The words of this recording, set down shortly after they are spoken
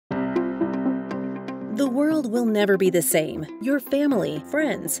The world will never be the same. Your family,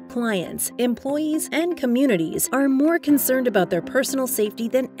 friends, clients, employees, and communities are more concerned about their personal safety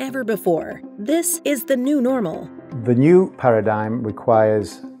than ever before. This is the new normal. The new paradigm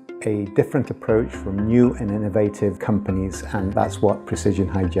requires a different approach from new and innovative companies, and that's what Precision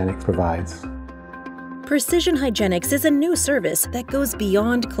Hygienics provides. Precision Hygienics is a new service that goes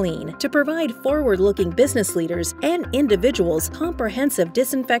beyond clean to provide forward-looking business leaders and individuals comprehensive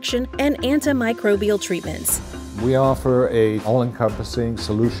disinfection and antimicrobial treatments. We offer an all-encompassing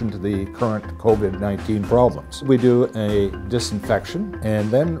solution to the current COVID-19 problems. We do a disinfection and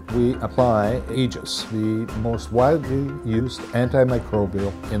then we apply Aegis, the most widely used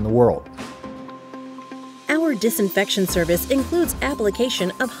antimicrobial in the world. Our disinfection service includes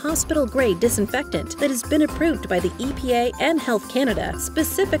application of hospital-grade disinfectant that has been approved by the EPA and Health Canada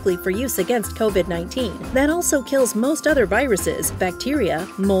specifically for use against COVID-19 that also kills most other viruses, bacteria,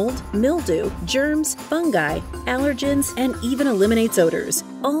 mold, mildew, germs, fungi, allergens, and even eliminates odors,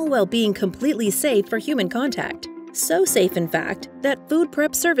 all while being completely safe for human contact. So safe, in fact, that food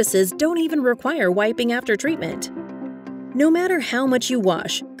prep services don't even require wiping after treatment. No matter how much you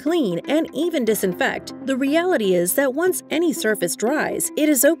wash, clean, and even disinfect, the reality is that once any surface dries, it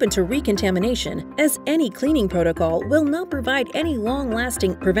is open to recontamination, as any cleaning protocol will not provide any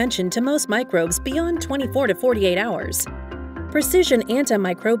long-lasting prevention to most microbes beyond 24 to 48 hours. Precision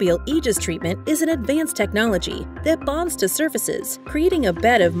antimicrobial Aegis treatment is an advanced technology that bonds to surfaces, creating a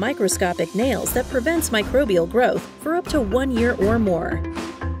bed of microscopic nails that prevents microbial growth for up to 1 year or more.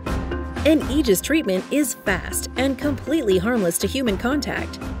 An Aegis treatment is fast and completely harmless to human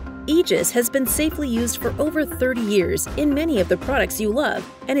contact. Aegis has been safely used for over 30 years in many of the products you love,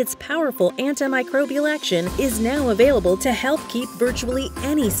 and its powerful antimicrobial action is now available to help keep virtually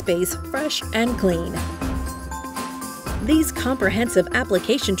any space fresh and clean. These comprehensive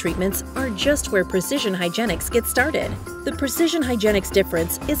application treatments are just where Precision Hygienics gets started. The Precision Hygienics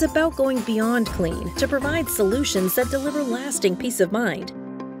difference is about going beyond clean to provide solutions that deliver lasting peace of mind.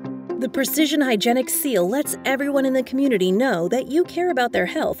 The Precision Hygienics seal lets everyone in the community know that you care about their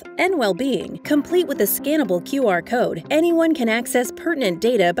health and well-being. Complete with a scannable QR code, anyone can access pertinent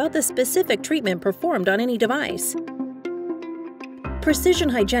data about the specific treatment performed on any device.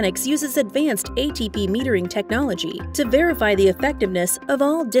 Precision Hygienics uses advanced ATP metering technology to verify the effectiveness of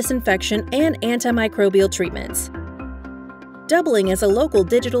all disinfection and antimicrobial treatments. Doubling as a local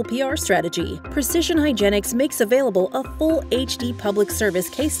digital PR strategy, Precision Hygienics makes available a full HD public service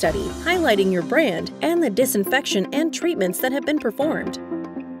case study highlighting your brand and the disinfection and treatments that have been performed.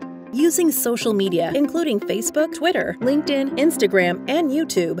 Using social media, including Facebook, Twitter, LinkedIn, Instagram, and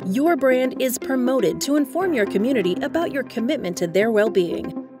YouTube, your brand is promoted to inform your community about your commitment to their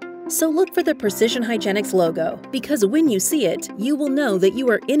well-being. So look for the Precision Hygienics logo, because when you see it, you will know that you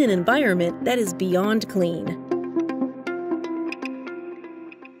are in an environment that is beyond clean.